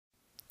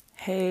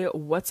Hey,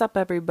 what's up,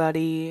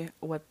 everybody?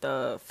 What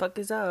the fuck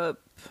is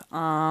up?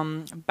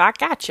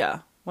 Back at ya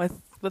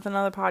with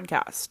another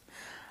podcast.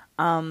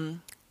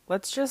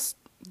 Let's just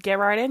get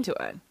right into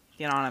it.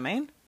 You know what I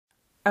mean?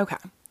 Okay,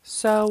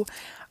 so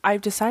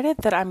I've decided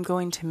that I'm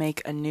going to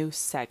make a new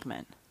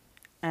segment,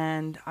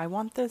 and I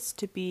want this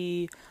to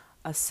be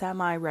a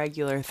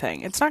semi-regular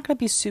thing. It's not going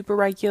to be super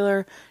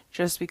regular,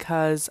 just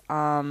because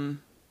I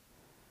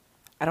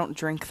don't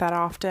drink that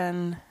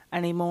often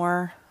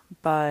anymore,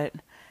 but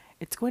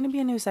it's going to be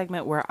a new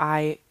segment where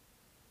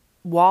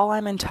while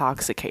I'm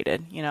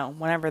intoxicated,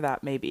 whenever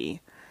that may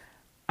be,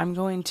 I'm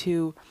going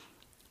to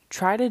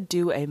try to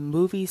do a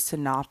movie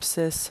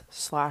synopsis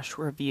 /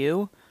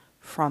 review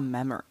from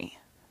memory.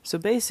 So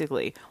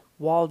basically,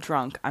 while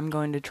drunk, I'm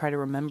going to try to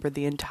remember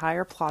the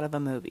entire plot of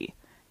a movie,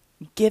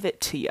 give it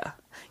to you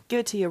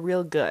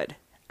real good,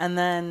 and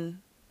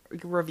then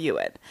review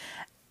it.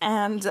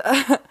 And,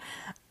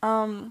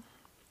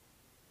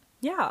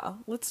 yeah,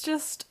 let's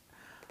just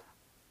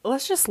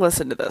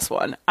listen to this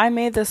one. I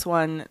made this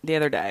one the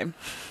other day,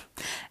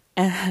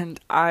 and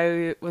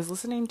I was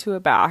listening to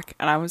it back,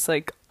 and I was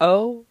like,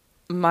 oh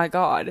my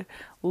god,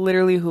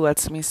 literally who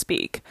lets me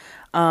speak.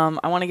 I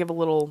want to give a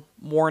little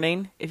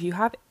warning. If you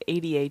have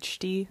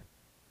ADHD,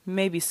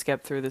 maybe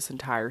skip through this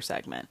entire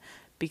segment,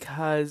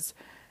 because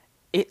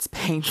it's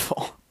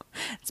painful.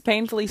 It's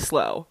painfully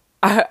slow.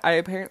 I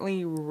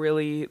apparently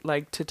really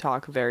like to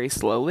talk very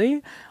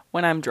slowly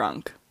when I'm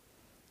drunk.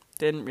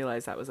 Didn't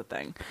realize that was a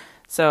thing.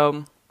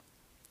 So,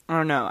 I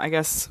don't know, I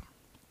guess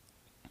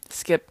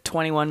skip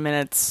 21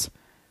 minutes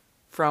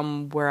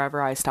from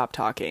wherever I stop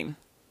talking,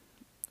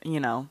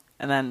 and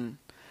then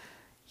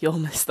you'll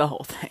miss the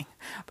whole thing.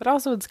 But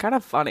also, it's kind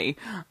of funny.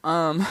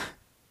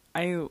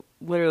 I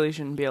literally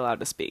shouldn't be allowed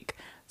to speak,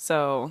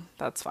 so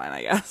that's fine,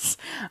 I guess.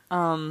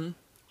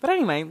 But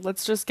anyway,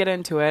 let's just get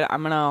into it.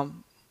 I'm gonna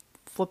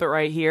flip it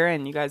right here,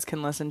 and you guys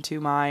can listen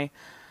to my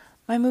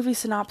movie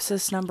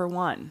synopsis number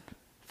 1.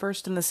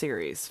 First in the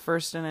series.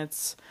 First in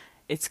its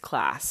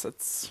class.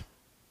 It's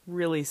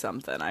really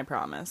something, I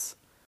promise.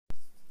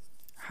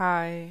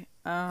 Hi,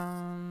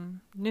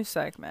 new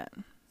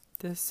segment.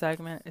 This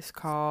segment is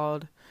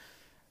called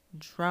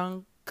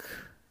Drunk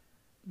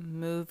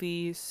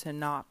Movie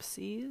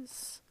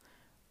Synopses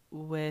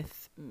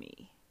with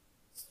me.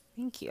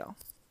 Thank you.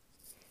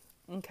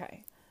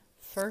 Okay,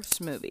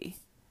 first movie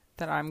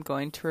that I'm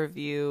going to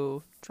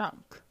review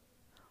drunk.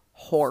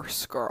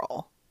 Horse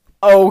Girl.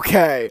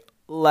 Okay,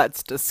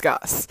 let's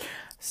discuss.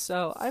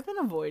 So, I've been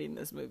avoiding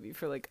this movie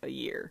for like a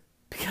year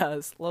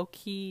because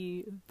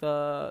low-key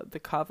the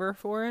cover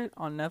for it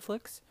on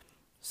Netflix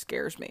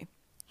scares me.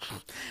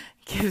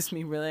 Gives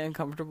me really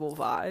uncomfortable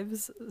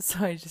vibes,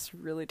 so I just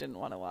really didn't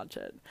want to watch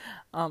it.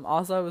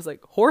 Also, I was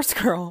like, Horse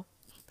Girl?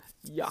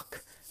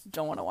 Yuck.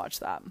 Don't want to watch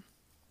that.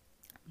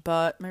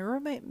 But my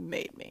roommate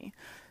made me.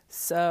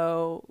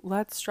 So,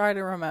 let's try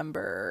to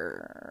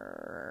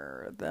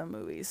remember the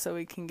movie so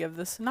we can give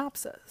the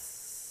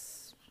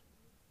synopsis.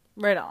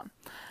 Right on.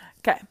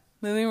 Okay,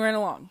 moving right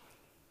along.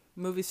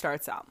 Movie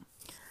starts out.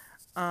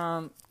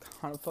 Kind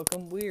of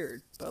fucking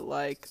weird, but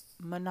like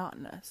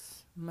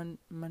monotonous.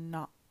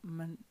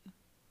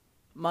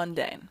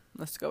 Mundane.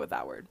 Let's go with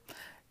that word.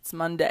 It's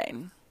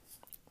mundane.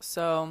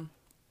 So,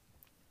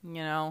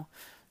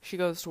 she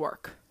goes to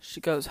work.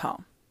 She goes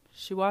home.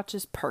 She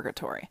watches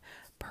Purgatory.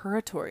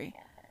 Purgatory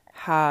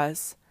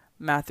has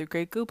Matthew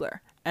Gray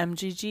Gubler.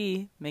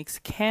 MGG makes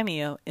a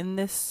cameo in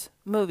this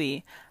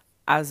movie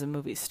as a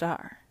movie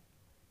star.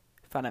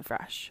 Fun and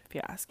fresh, if you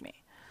ask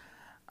me.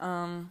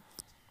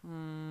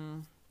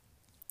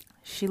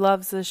 She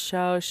loves this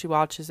show. She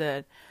watches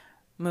it.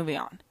 Moving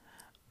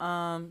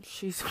on.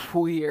 She's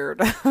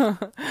weird.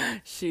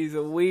 She's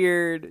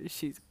weird.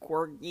 She's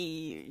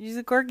quirky. She's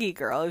a quirky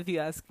girl, if you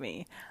ask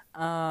me.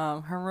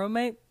 Her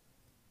roommate,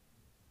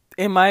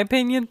 in my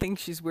opinion,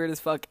 thinks she's weird as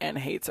fuck and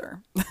hates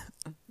her.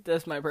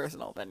 That's my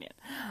personal opinion.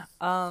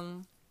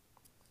 And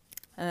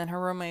then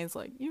her roommate's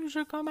like, you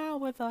should come out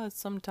with us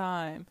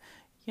sometime.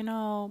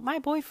 My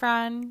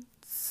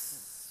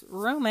boyfriend's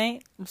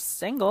roommate is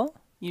single.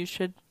 We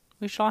should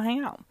all hang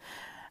out.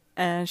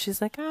 And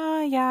she's like,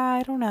 yeah,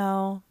 I don't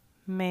know.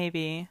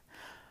 Maybe.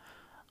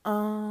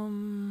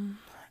 And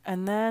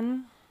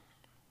then,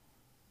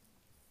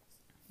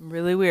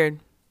 really weird,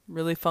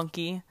 really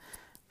funky,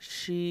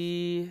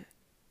 she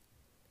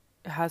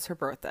has her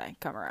birthday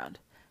come around.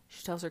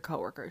 She tells her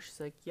coworker, she's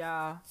like,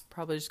 yeah,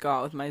 probably just go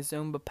out with my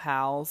Zumba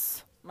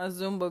pals, my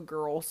Zumba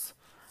girls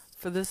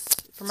for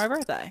my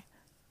birthday.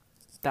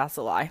 That's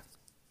a lie.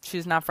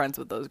 She's not friends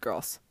with those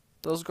girls.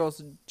 Those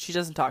girls, she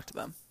doesn't talk to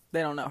them.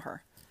 They don't know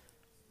her.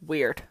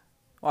 Weird.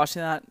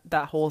 Watching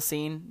that whole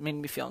scene made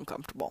me feel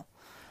uncomfortable.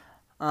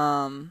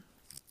 Wow.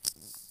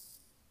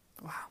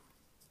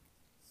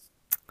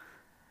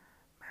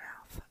 My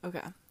mouth.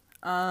 Okay.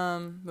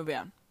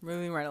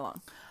 Moving right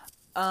along.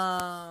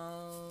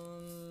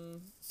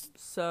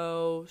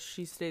 So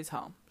she stays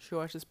home. She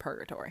watches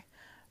Purgatory.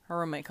 Her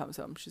roommate comes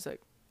home. She's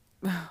like,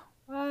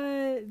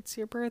 what? It's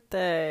your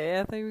birthday.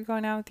 I thought you were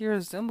going out with your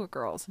Zumba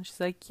girls. And she's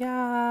like,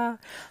 yeah,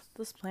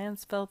 those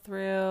plans fell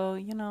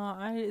through.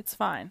 It's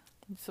fine.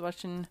 I'm just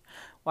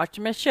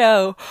watching my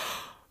show.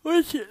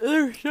 Which,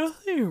 there's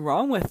nothing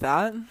wrong with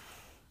that.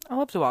 I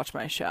love to watch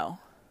my show.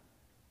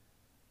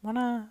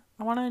 I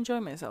wanna enjoy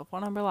myself.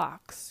 Wanna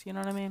relax. You know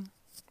what I mean?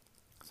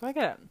 So I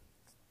get it.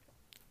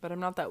 But I'm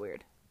not that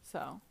weird.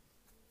 So,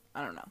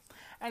 I don't know.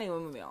 Anyway,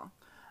 moving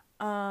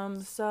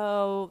on.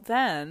 So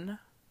then,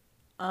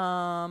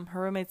 her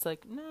roommate's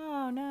like,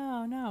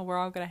 no, we're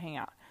all gonna hang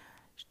out.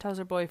 She tells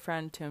her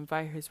boyfriend to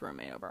invite his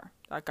roommate over.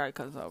 That guy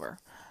comes over.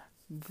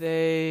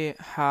 They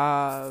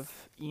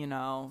have,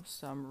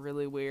 some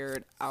really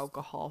weird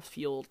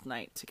alcohol-fueled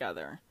night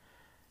together.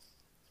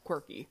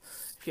 Quirky,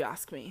 if you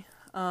ask me.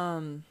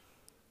 And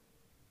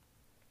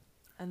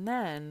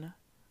then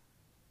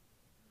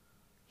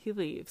he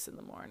leaves in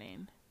the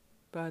morning,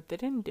 but they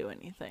didn't do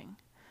anything.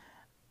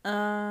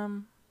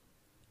 And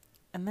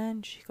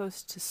then she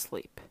goes to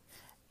sleep.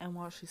 And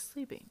while she's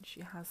sleeping,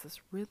 she has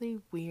this really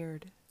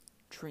weird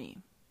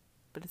dream.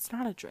 But it's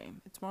not a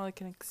dream. It's more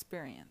like an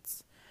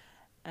experience.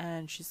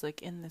 And she's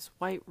like in this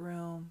white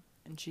room,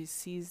 and she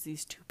sees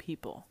these two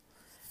people.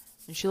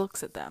 And she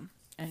looks at them,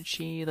 and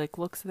she like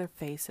looks at their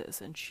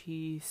faces, and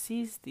she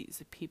sees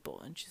these people,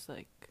 and she's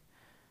like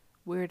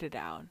weirded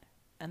out.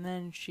 And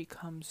then she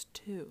comes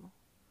to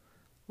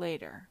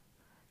later,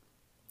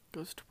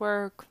 goes to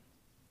work,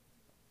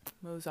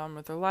 moves on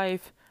with her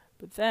life,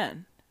 but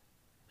then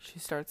she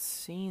starts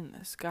seeing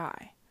this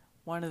guy,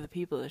 one of the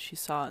people that she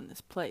saw in this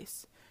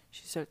place.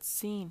 She starts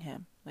seeing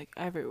him like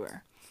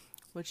everywhere.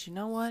 Which, you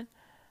know what?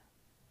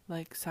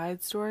 Like,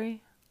 side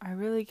story, I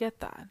really get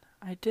that.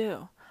 I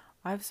do.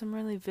 I have some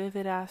really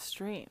vivid ass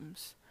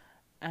dreams.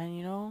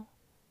 And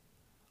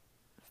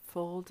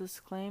full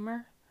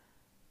disclaimer,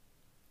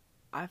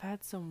 I've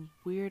had some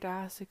weird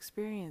ass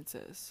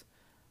experiences.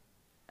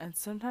 And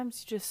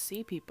sometimes you just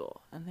see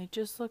people and they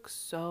just look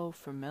so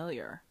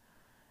familiar.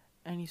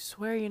 And you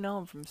swear you know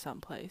them from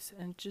someplace.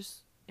 And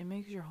it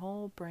makes your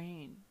whole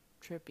brain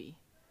trippy.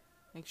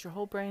 Makes your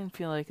whole brain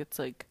feel like it's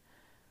like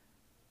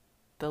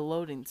the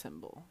loading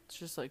symbol. It's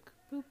just like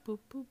boop, boop,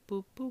 boop,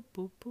 boop, boop,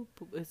 boop, boop,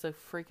 boop. It's like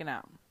freaking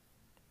out.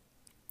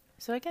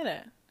 So I get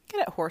it. I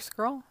get it, horse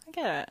girl. I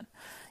get it.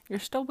 You're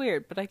still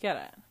weird, but I get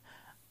it.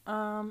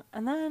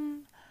 And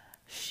then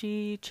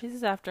she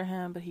chases after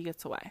him, but he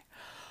gets away.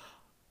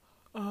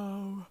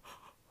 Wow,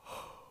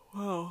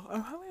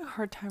 I'm having a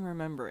hard time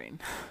remembering.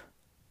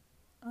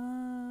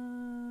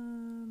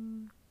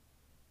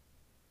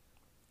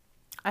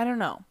 I don't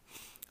know.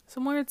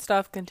 Some weird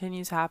stuff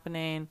continues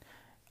happening.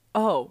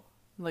 Oh,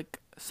 like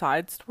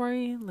side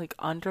story, like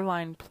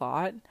underlying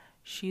plot.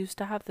 She used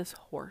to have this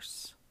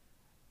horse,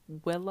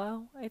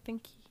 Willow, I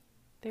think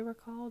they were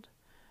called,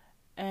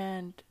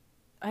 and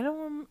I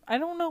don't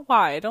know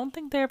why. I don't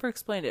think they ever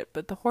explained it,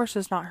 but the horse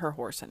is not her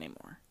horse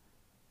anymore.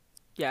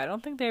 Yeah, I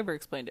don't think they ever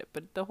explained it,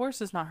 but the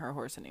horse is not her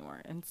horse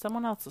anymore, and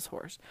someone else's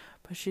horse.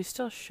 But she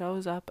still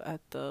shows up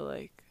at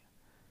the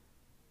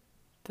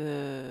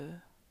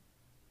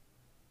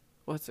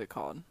what's it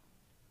called?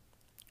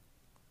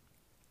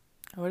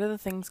 What are the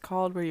things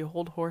called where you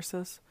hold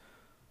horses?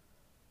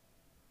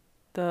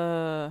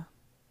 The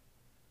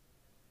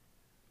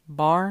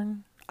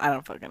barn? I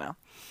don't fucking know.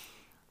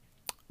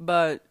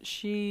 But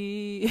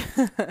she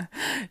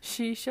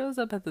she shows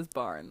up at this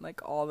barn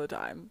like all the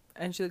time,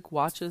 and she like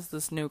watches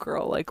this new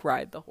girl like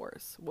ride the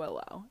horse,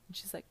 Willow. And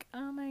she's like,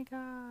 "Oh my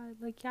god,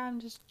 like yeah,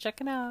 I'm just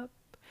checking up."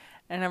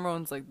 And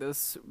everyone's like,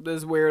 this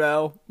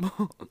weirdo,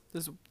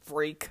 this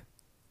freak,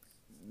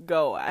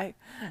 go away.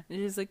 And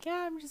she's like,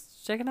 "Yeah, I'm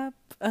just checking up."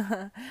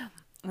 And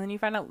then you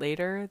find out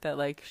later that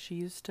like she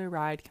used to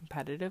ride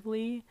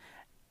competitively,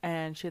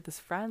 and she had this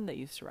friend that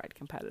used to ride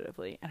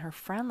competitively, and her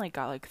friend like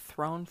got like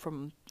thrown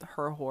from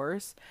her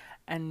horse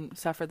and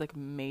suffered like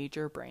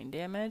major brain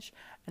damage,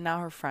 and now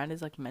her friend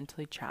is like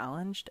mentally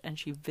challenged, and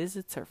she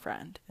visits her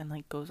friend and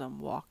like goes on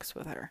walks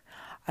with her.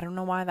 I don't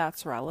know why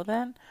that's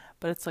relevant,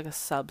 but it's like a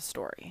sub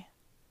story.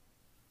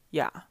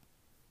 Yeah,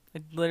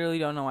 I literally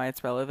don't know why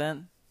it's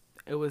relevant.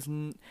 It was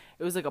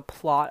like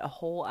a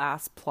whole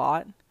ass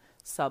plot,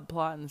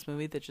 subplot in this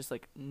movie that just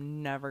like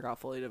never got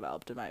fully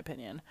developed in my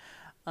opinion.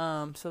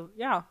 So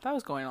yeah, that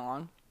was going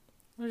along.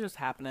 It was just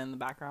happening in the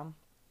background.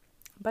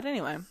 But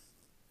anyway,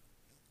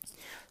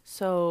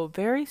 so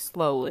very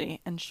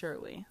slowly and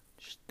surely,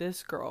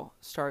 this girl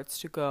starts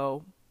to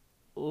go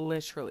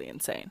literally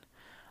insane.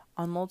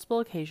 On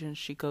multiple occasions,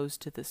 she goes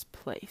to this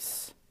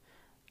place,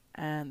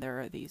 and there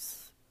are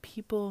these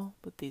people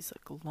with these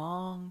like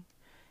long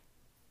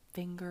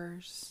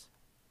fingers,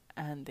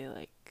 and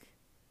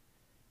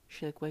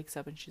she like wakes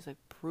up and she's like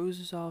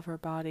bruises all of her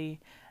body.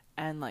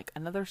 And like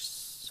another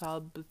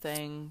sub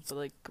thing, but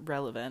like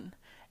relevant,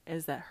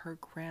 is that her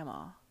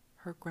grandma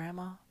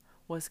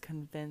was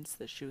convinced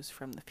that she was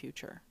from the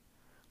future.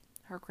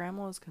 Her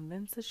grandma was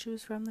convinced that she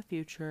was from the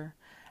future,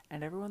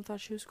 and everyone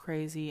thought she was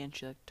crazy, and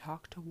she like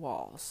talked to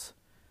walls.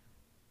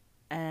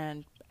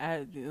 And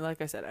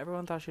like I said,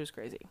 everyone thought she was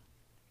crazy.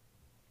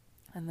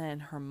 And then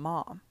her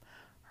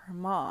her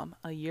mom,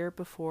 a year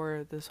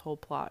before this whole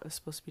plot was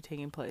supposed to be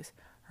taking place,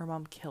 her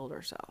mom killed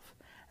herself.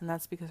 And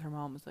that's because her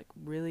mom was like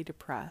really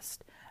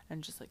depressed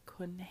and just like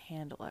couldn't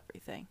handle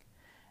everything.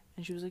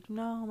 And she was like,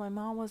 "No, my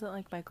mom wasn't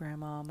like my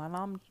grandma. My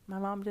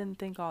mom didn't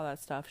think all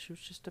that stuff. She was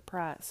just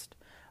depressed."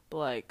 But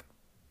like,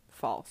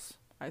 false.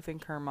 I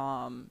think her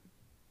mom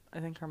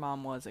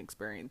was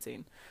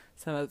experiencing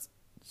some of that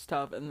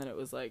stuff, and then it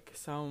was like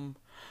some,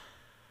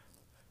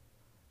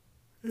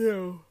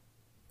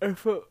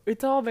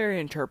 it's all very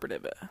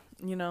interpretive,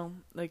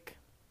 like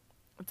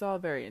it's all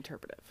very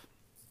interpretive.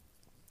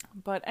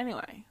 But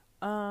anyway,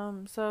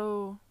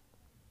 so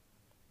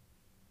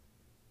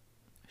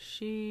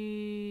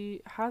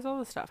she has all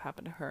this stuff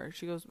happen to her.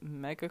 She goes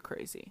mega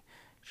crazy.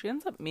 She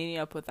ends up meeting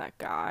up with that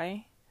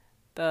guy,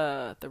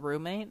 the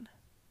roommate,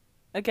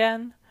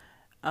 again,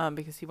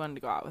 because he wanted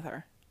to go out with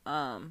her.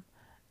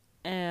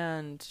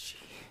 And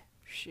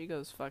she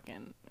goes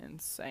fucking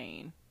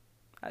insane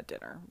at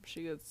dinner.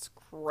 She gets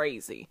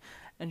crazy,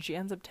 and she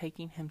ends up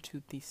taking him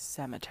to the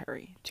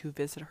cemetery to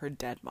visit her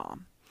dead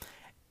mom.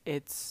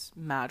 It's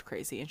mad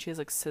crazy, and she has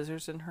like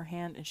scissors in her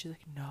hand, and she's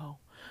like, "No,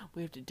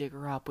 we have to dig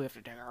her up. We have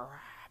to dig her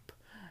up."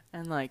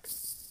 And like,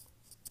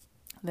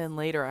 then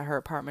later at her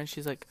apartment,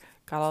 she's like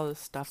got all this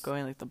stuff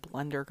going, like the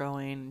blender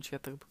going, and she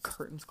got the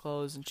curtains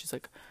closed, and she's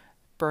like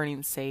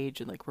burning sage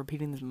and like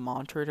repeating this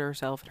mantra to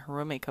herself. And her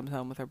roommate comes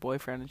home with her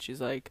boyfriend, and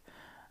she's like,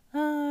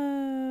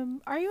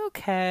 are you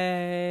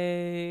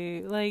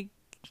okay? Like,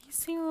 you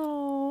seem a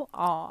little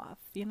off,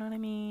 you know what I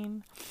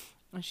mean?"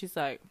 And she's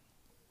like,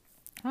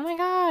 "Oh my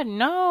god,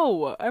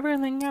 no!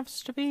 Everything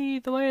has to be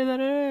the way that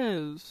it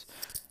is.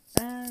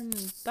 And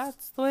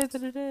that's the way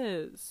that it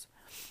is."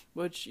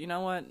 Which, you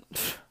know what?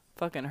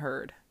 Fucking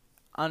heard.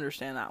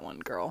 Understand that one,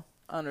 girl.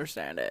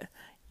 Understand it.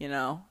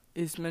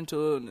 It's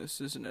mental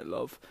illness, isn't it,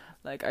 love?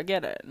 Like, I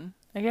get it.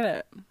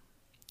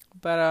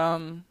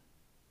 But,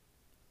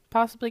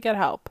 possibly get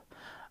help.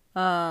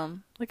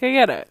 Like, I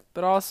get it.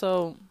 But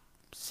also,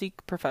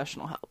 seek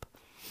professional help.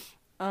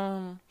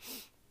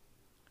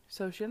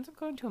 So she ends up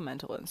going to a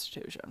mental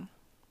institution.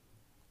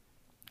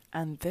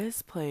 And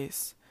this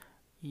place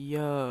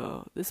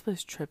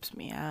trips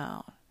me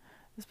out.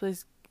 This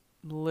place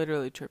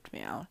literally tripped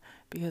me out.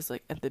 Because,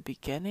 like, at the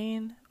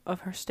beginning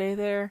of her stay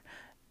there,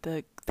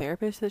 the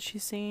therapist that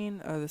she's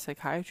seen, or the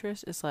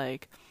psychiatrist, is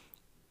like,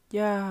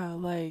 "Yeah,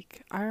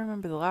 like, I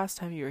remember the last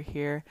time you were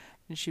here."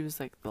 And she was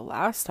like, "The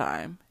last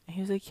time?" And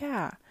he was like,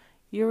 "Yeah,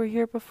 you were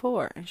here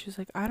before." And she was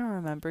like, "I don't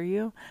remember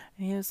you."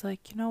 And he was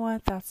like, "You know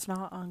what? That's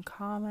not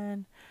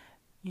uncommon.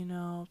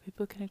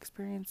 People can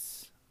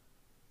experience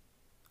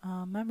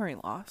memory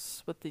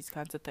loss with these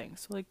kinds of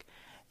things. So, like,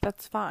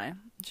 that's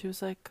fine." She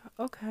was like,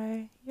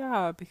 "Okay,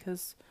 yeah,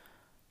 because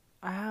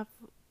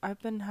I've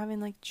been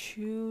having like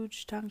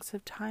huge chunks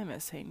of time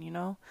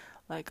missing,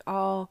 Like,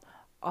 I'll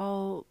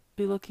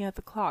be looking at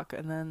the clock,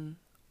 and then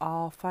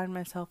I'll find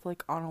myself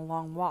like on a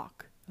long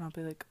walk, and I'll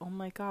be like, oh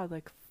my god,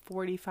 like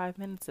 45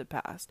 minutes have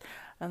passed.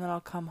 And then I'll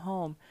come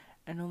home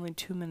and only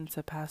 2 minutes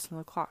have passed on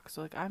the clock.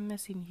 So like, I'm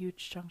missing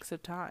huge chunks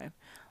of time.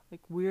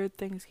 Like, weird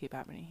things keep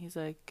happening." He's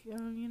like,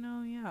 "Oh,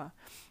 yeah."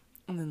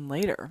 And then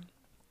later,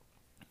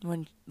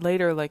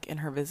 like in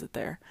her visit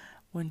there,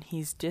 when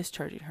he's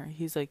discharging her,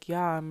 he's like,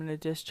 "Yeah, I'm gonna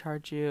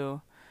discharge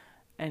you."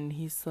 And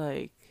he's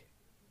like,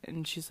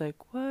 and she's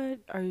like, "What?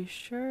 Are you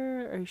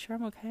sure? Are you sure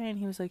I'm okay?" And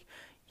he was like,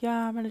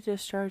 "Yeah, I'm gonna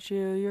discharge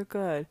you. You're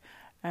good."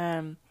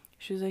 And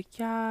she was like,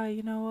 "Yeah,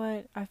 you know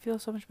what? I feel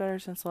so much better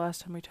since the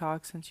last time we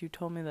talked, since you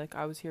told me like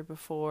I was here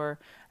before,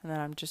 and then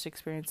I'm just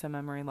experiencing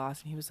memory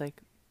loss." And he was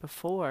like,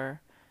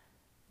 "Before?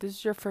 This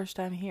is your first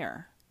time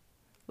here."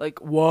 Like,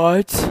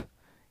 what?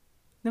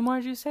 Then why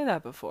did you say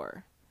that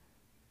before?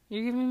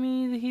 You're giving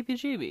me the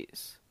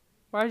heebie-jeebies.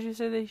 Why did you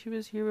say that she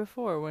was here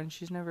before when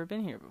she's never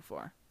been here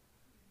before?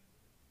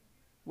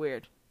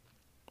 Weird.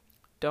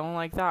 Don't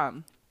like that.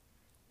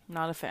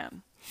 Not a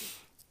fan.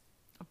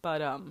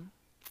 But,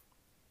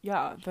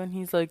 yeah, then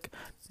he's like,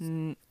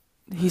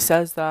 he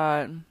says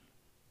that,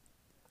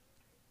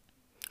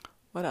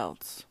 what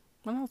else?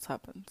 What else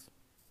happens?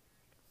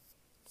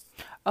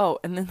 Oh,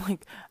 and then,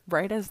 like,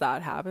 right as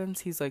that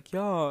happens, he's like,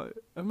 "Yeah,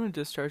 I'm gonna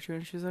discharge you."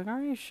 And she's like,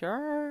 "Are you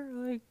sure?"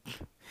 Like,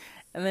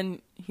 and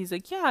then he's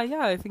like, "Yeah,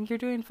 I think you're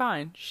doing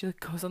fine." She like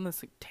goes on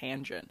this like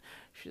tangent.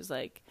 She's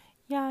like,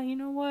 "Yeah, you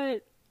know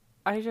what?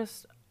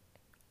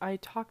 I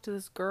talked to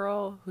this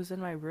girl who's in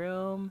my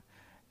room."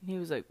 And he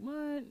was like, "What?"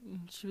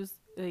 And she was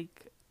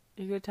like,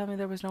 "You gonna tell me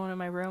there was no one in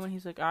my room?" And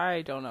he's like,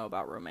 "I don't know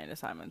about roommate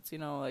assignments.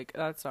 Like,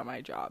 that's not my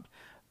job.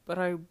 But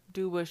I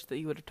do wish that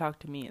you would have talked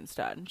to me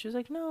instead." And she was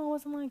like, "No, it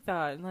wasn't like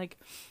that." And like,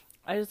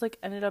 I just like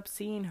ended up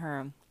seeing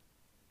her,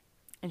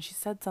 and she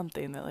said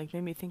something that like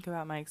made me think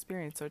about my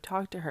experience. So I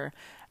talked to her,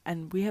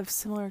 and we have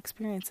similar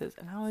experiences,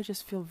 and now I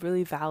just feel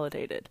really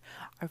validated.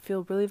 I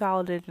feel really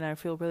validated, and I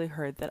feel really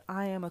heard that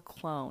I am a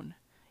clone,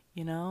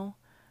 you know?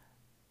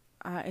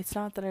 It's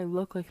not that I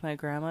look like my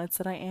grandma, it's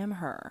that I am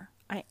her.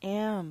 I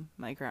am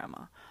my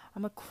grandma.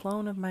 I'm a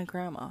clone of my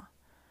grandma.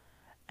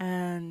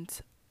 And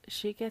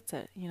she gets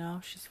it,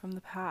 she's from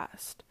the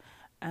past.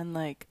 And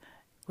like,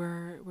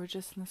 we're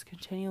just in this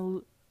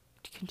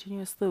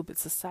continuous loop.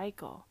 It's a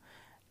cycle.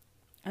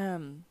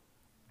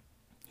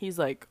 He's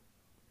like,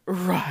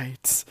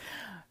 right.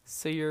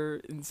 So you're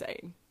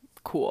insane.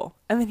 Cool.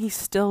 And then he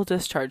still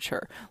discharged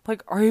her.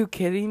 Like, are you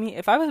kidding me?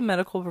 If I was a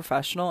medical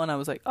professional and I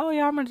was like, oh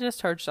yeah, I'm gonna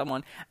discharge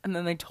someone, and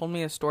then they told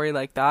me a story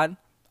like that,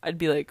 I'd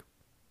be like,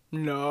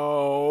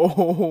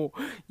 no,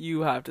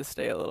 you have to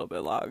stay a little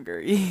bit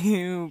longer.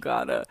 You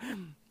gotta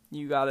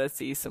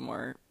see some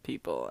more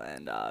people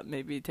and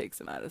maybe take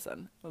some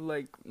medicine.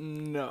 Like,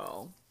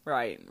 no.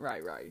 Right.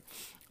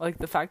 Like,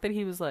 the fact that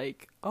he was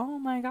like, oh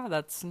my god,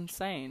 that's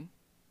insane.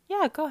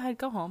 Yeah, go ahead,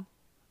 go home.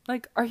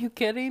 Like, are you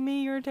kidding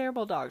me? You're a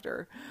terrible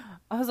doctor.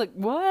 I was like,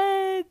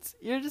 what?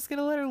 You're just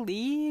gonna let her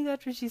leave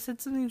after she said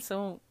something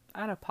so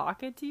out of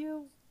pocket to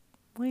you?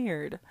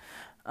 Weird.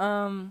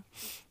 What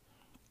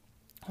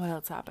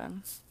else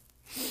happened?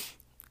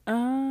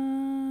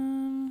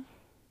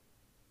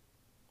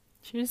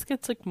 She just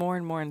gets like more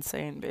and more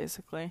insane,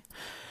 basically.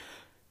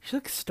 She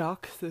like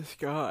stalks this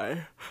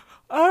guy.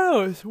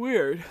 Oh, it's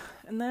weird.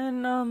 And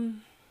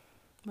then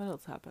what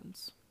else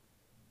happens?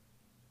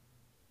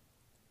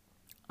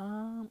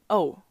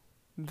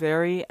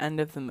 Very end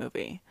of the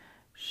movie,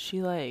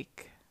 she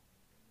like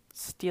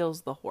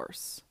steals the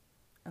horse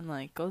and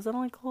like goes on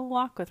like a little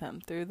walk with him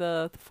through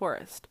the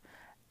forest,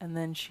 and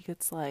then she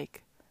gets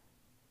like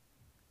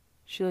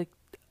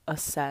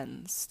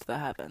ascends to the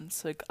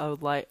heavens, like a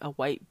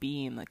white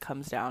beam that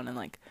comes down and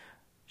like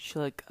she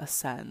like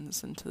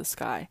ascends into the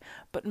sky.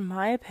 But in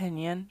my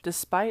opinion,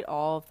 despite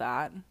all of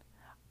that,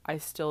 I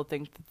still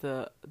think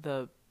that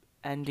the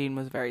ending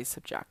was very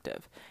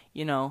subjective.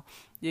 You know,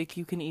 like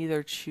you can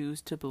either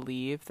choose to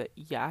believe that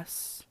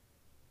yes,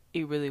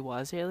 it really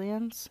was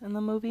aliens in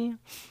the movie,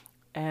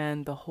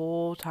 and the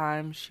whole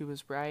time she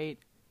was right,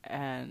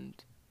 and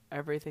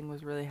everything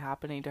was really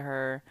happening to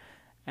her,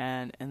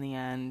 and in the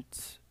end,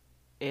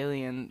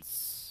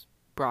 aliens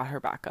brought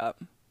her back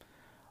up.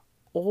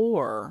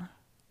 Or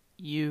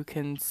you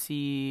can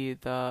see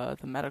the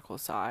medical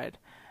side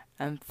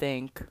and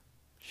think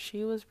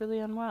she was really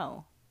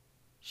unwell.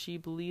 She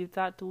believed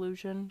that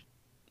delusion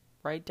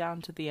right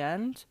down to the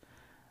end,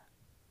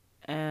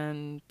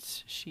 and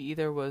she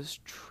either was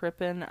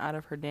tripping out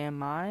of her damn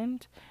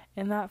mind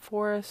in that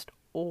forest,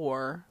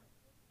 or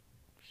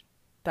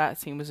that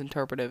scene was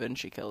interpretive and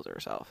she killed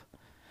herself.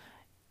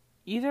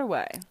 Either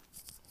way,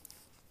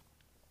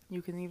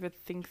 you can either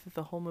think that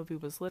the whole movie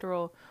was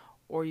literal,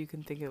 or you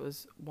can think it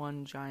was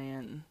one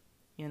giant,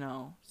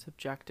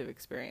 subjective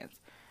experience.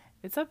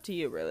 It's up to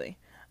you, really.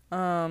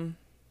 Even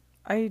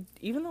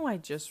though I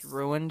just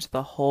ruined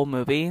the whole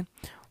movie,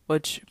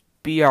 which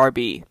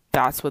BRB,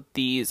 that's what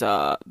these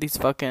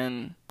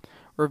fucking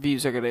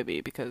reviews are gonna be,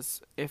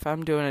 because if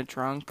I'm doing it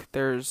drunk,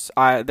 there's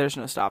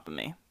no stopping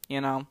me,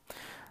 I'm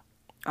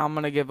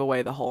gonna give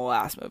away the whole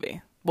last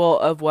movie. Well,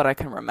 of what I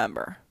can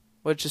remember,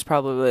 which is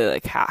probably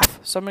like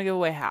half. So I'm gonna give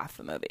away half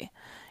the movie.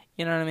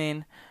 You know what I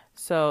mean?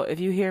 So if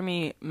you hear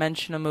me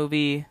mention a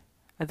movie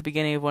at the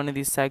beginning of one of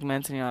these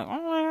segments and you're like,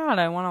 oh my god,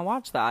 I want to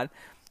watch that,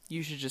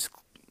 you should just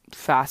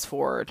fast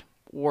forward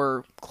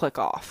or click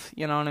off.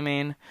 You know what I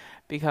mean?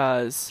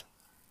 Because,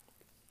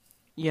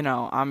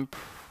 I'm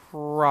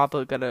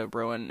probably gonna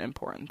ruin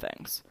important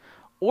things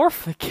or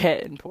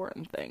forget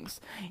important things.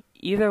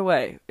 Either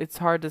way, it's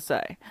hard to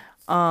say.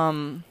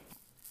 I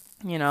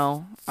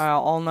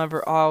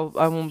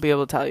won't be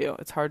able to tell you.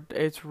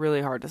 It's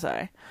really hard to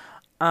say.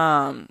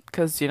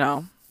 'Cause,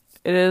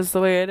 it is the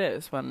way it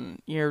is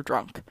when you're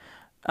drunk.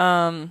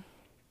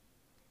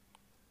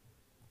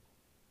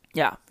 Yeah,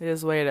 it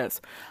is the way it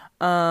is.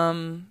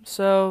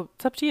 So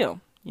it's up to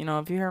you.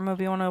 If you hear a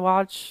movie you want to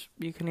watch,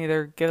 you can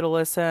either give it a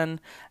listen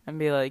and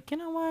be like, you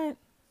know what?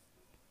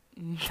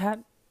 That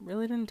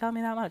really didn't tell me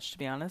that much, to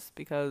be honest,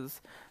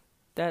 because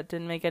that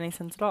didn't make any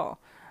sense at all.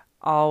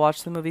 I'll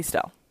watch the movie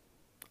still.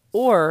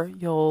 Or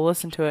you'll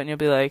listen to it and you'll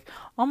be like,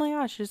 oh my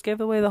gosh, you just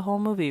gave away the whole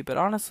movie. But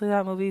honestly,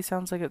 that movie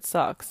sounds like it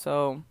sucks.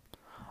 So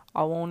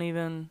I won't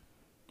even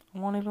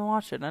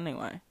watch it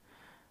anyway.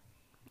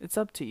 It's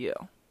up to you.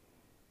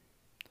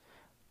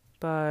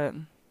 But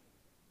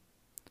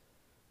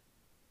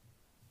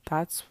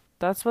that's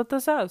what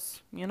this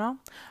is,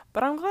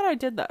 But I'm glad I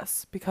did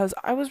this, because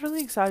I was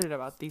really excited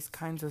about these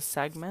kinds of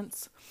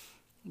segments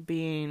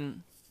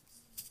being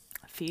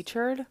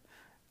featured.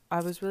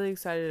 I was really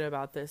excited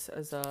about this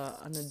as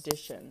an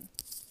addition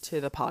to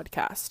the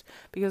podcast,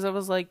 because I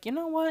was like, you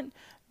know what?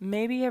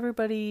 Maybe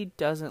everybody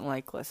doesn't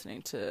like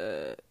listening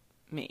to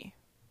me.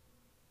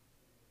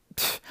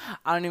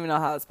 I don't even know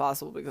how that's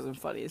possible, because I'm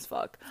funny as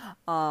fuck.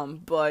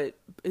 But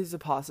it's a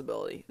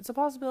possibility. It's a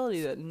possibility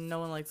that no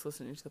one likes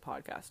listening to the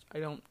podcast. I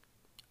don't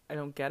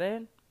get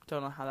it.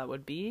 Don't know how that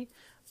would be,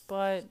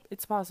 but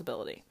it's a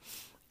possibility.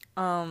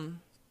 And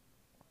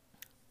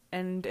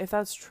if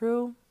that's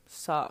true,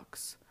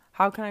 sucks.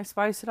 How can I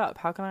spice it up?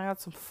 How can I add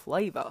some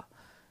flavor?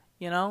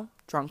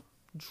 Drunk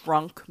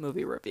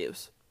movie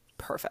reviews.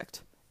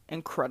 Perfect.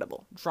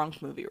 Incredible.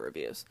 Drunk movie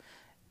reviews.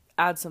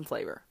 Add some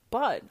flavor.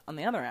 But on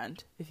the other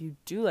end, if you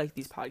do like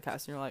these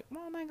podcasts and you're like,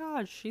 oh my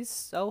god, she's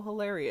so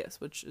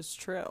hilarious, which is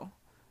true,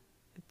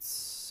 It's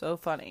so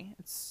funny.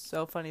 It's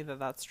so funny that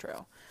that's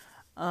true.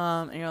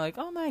 And you're like,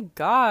 oh my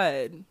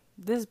god,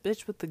 this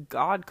bitch with the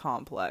god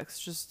complex,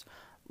 just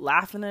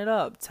laughing it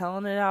up,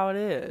 telling it how it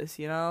is,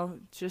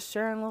 just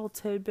sharing little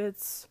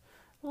tidbits,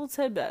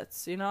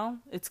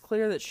 It's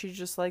clear that she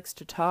just likes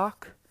to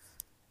talk,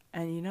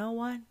 and you know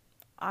what?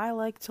 I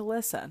like to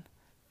listen.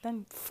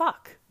 Then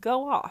fuck,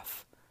 go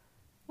off.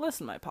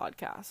 Listen to my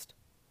podcast.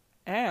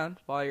 And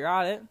while you're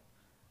at it,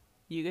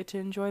 you get to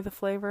enjoy the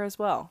flavor as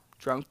well.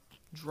 Drunk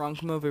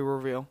movie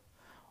review.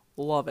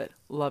 Love it.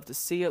 Love to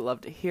see it.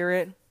 Love to hear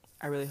it.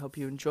 I really hope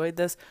you enjoyed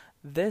this.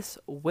 This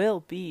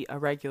will be a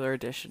regular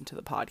addition to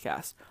the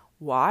podcast.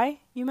 Why,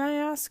 you might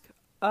ask?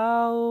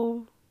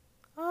 Oh,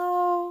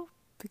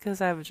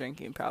 because I have a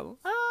drinking problem.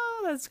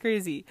 Oh, that's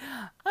crazy.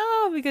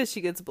 Oh, because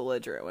she gets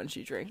belligerent when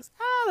she drinks.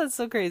 Oh, that's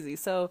so crazy.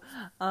 So,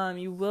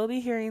 you will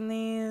be hearing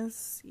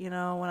these, when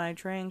I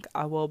drink.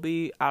 I will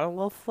be adding a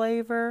little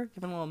flavor,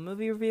 giving a little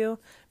movie review,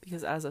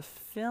 because as a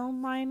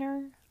film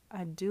minor,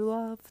 I do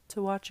love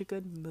to watch a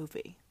good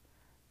movie.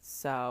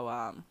 So,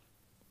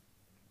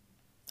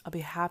 I'll be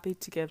happy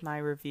to give my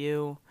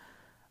review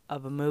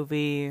of a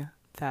movie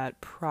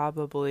that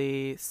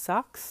probably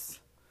sucks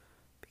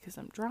because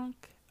I'm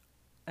drunk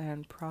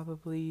and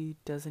probably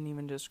doesn't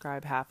even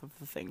describe half of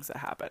the things that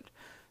happened.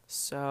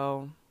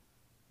 So,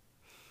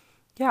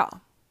 yeah.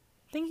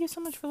 Thank you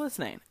so much for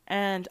listening.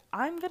 And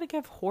I'm going to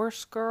give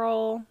Horse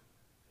Girl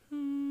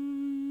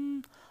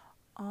on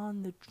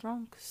the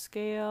drunk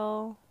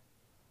scale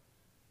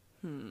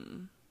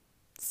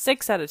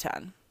 6 out of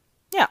 10.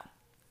 Yeah.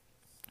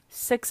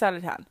 6 out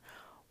of 10.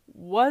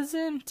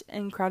 Wasn't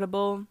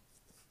incredible.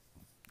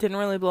 Didn't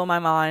really blow my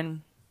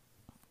mind.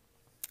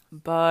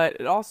 But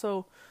it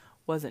also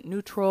wasn't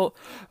neutral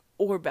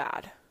or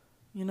bad.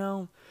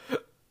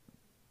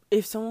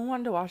 If someone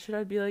wanted to watch it,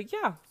 I'd be like,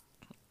 yeah,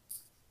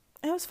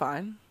 it was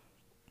fine.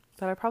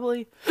 But I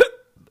probably...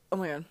 oh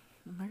my god.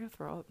 Am I going to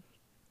throw up?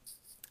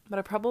 But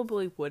I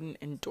probably wouldn't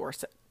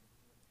endorse it.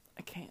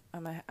 I can't.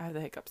 I have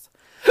the hiccups.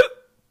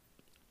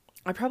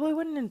 I probably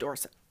wouldn't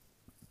endorse it,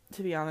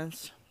 to be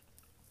honest.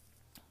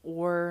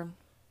 Or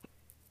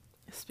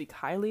speak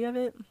highly of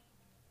it.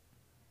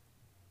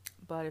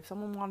 But if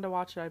someone wanted to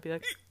watch it, I'd be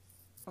like,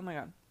 oh my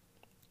god.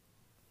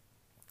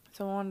 If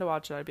someone wanted to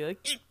watch it, I'd be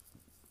like,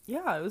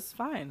 yeah, it was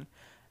fine.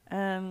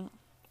 And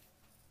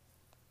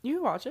you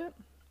can watch it.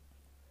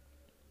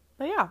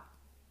 But yeah,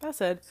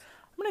 that's it.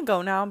 I'm going to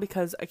go now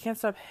because I can't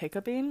stop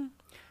hiccuping.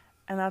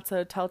 And that's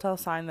a telltale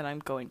sign that I'm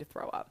going to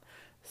throw up.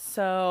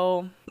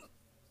 So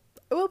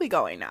I will be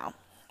going now.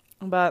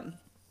 But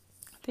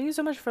thank you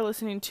so much for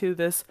listening to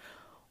this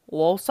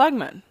little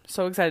segment.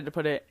 So excited to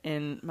put it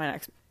in my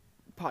next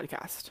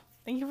podcast.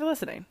 Thank you for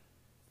listening.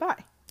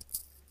 Bye.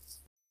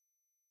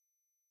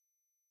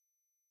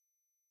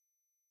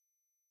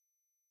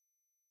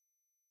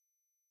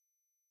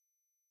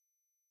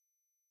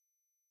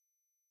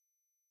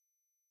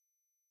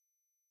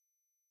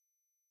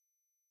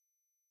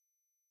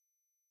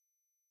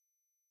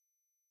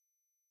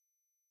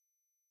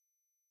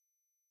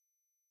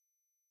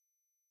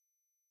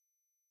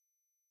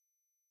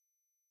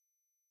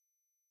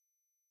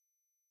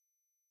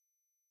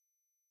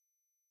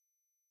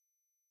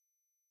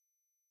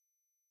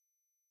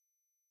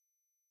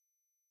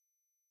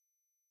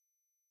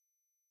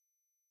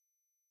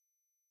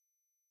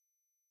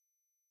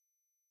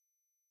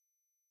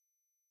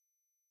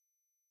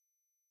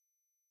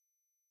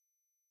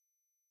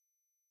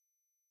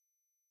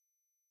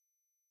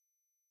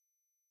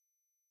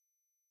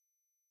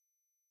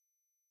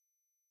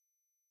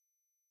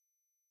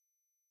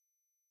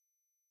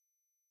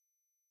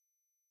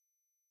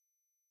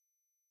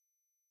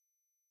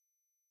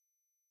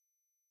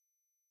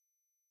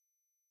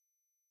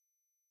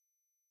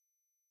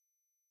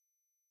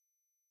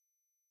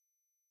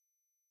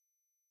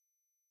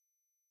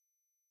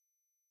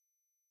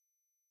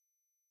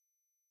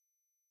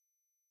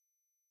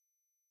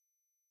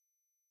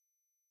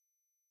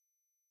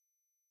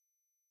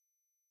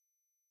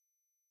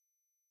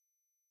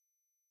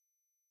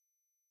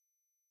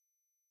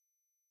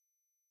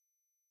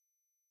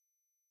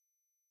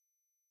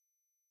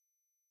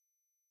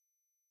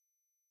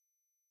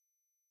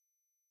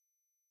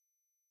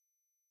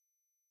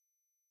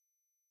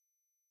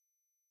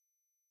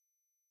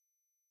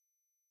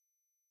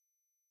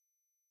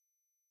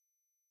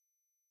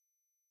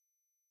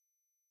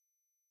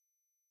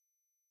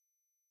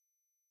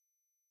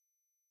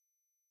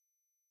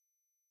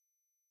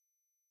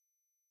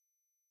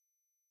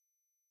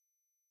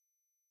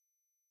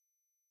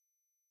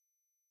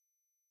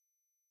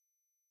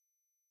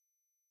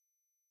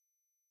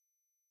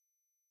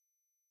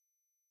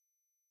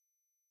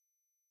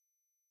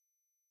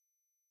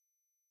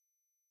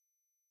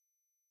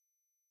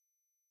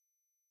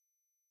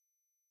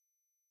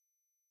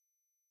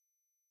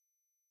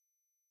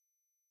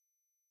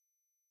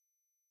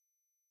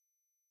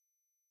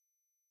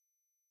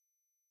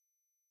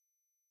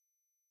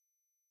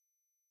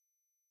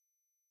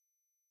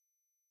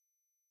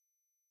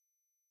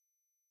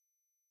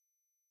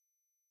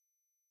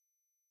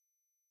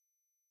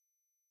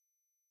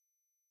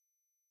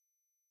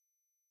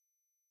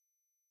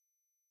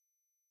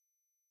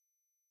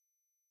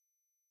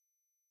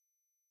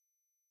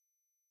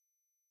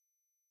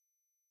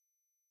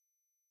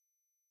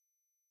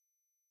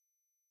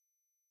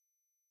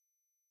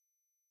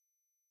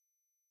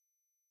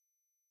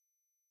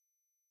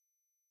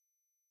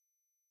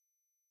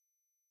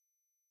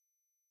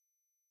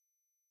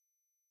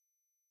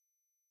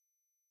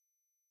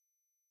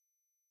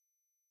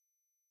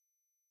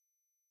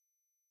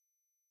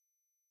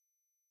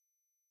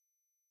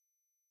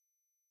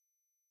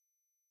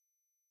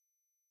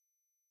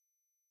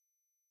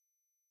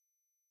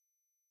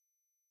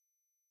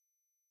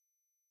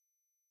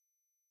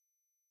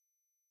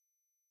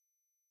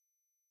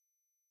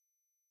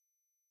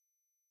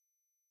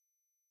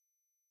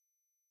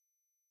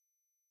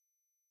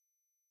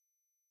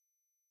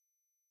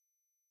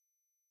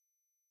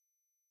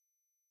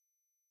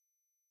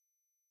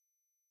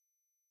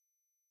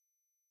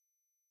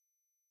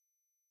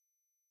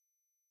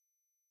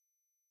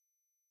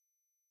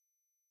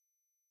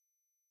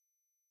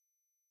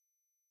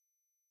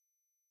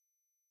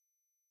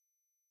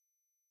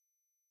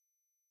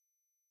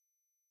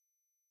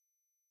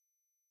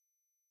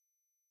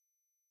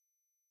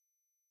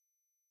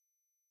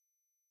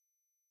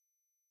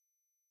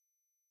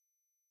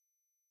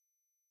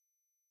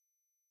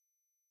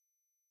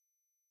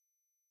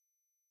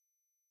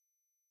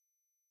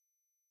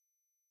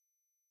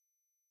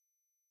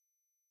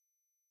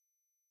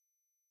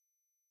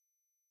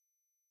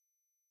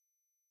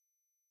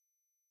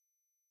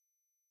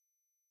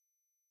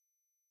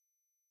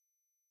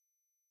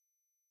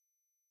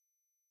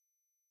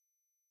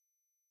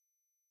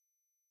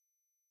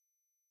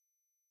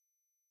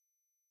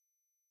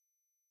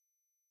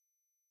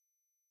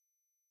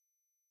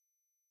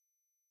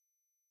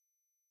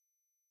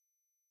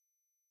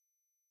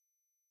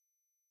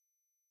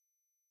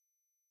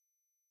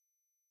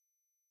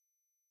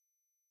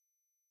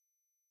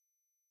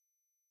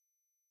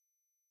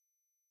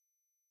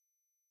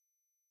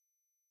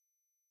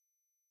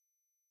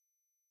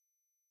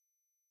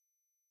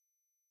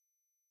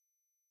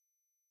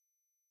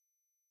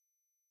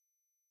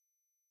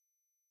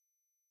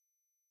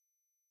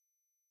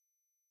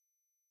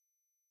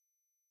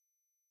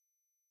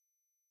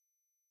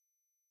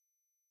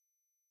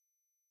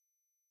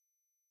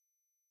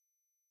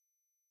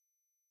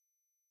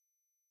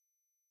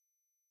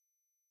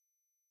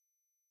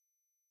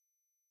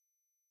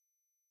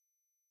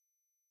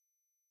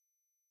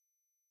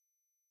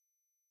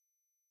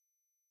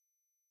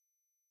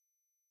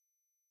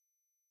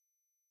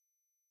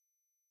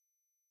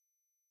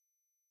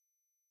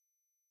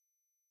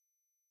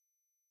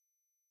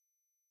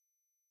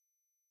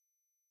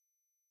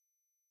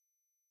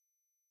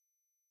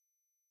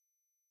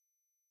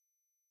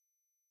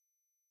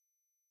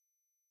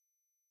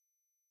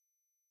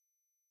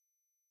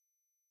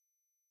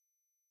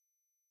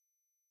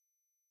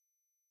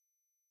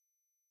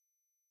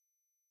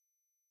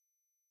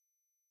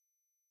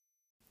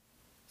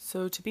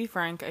 So to be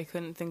frank, I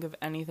couldn't think of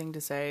anything to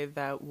say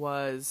that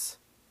was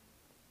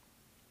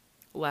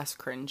less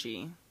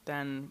cringy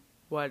than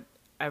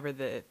whatever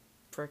the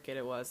frick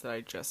it was that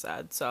I just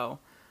said. So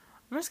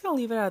I'm just gonna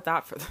leave it at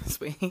that for this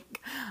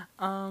week.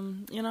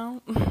 You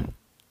know,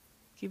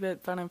 keep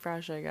it fun and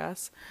fresh, I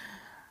guess.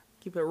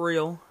 Keep it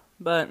real.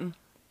 But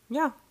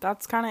yeah,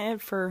 that's kind of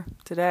it for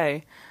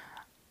today.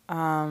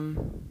 I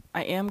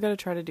am gonna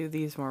try to do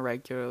these more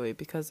regularly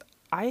because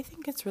I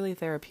think it's really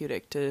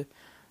therapeutic to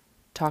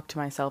talk to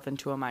myself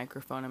into a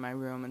microphone in my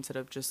room instead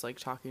of just like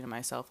talking to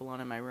myself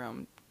alone in my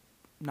room,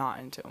 not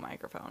into a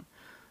microphone.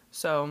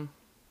 So,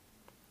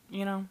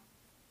 you know, I'm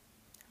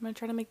gonna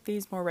try to make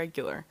these more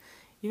regular,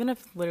 even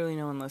if literally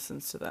no one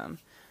listens to them.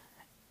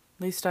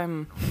 At least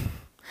I'm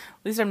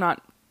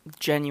not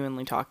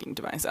genuinely talking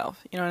to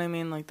myself. You know what I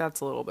mean? Like, that's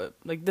a little bit,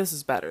 like, this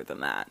is better than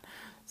that.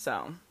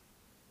 So,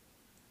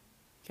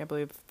 can't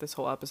believe this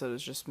whole episode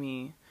is just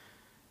me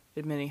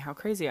admitting how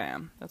crazy I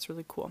am. That's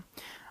really cool.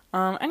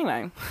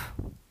 Anyway,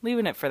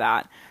 leaving it for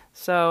that.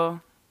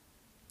 So,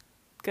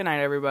 good night,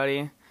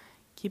 everybody.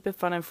 Keep it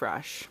fun and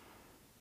fresh.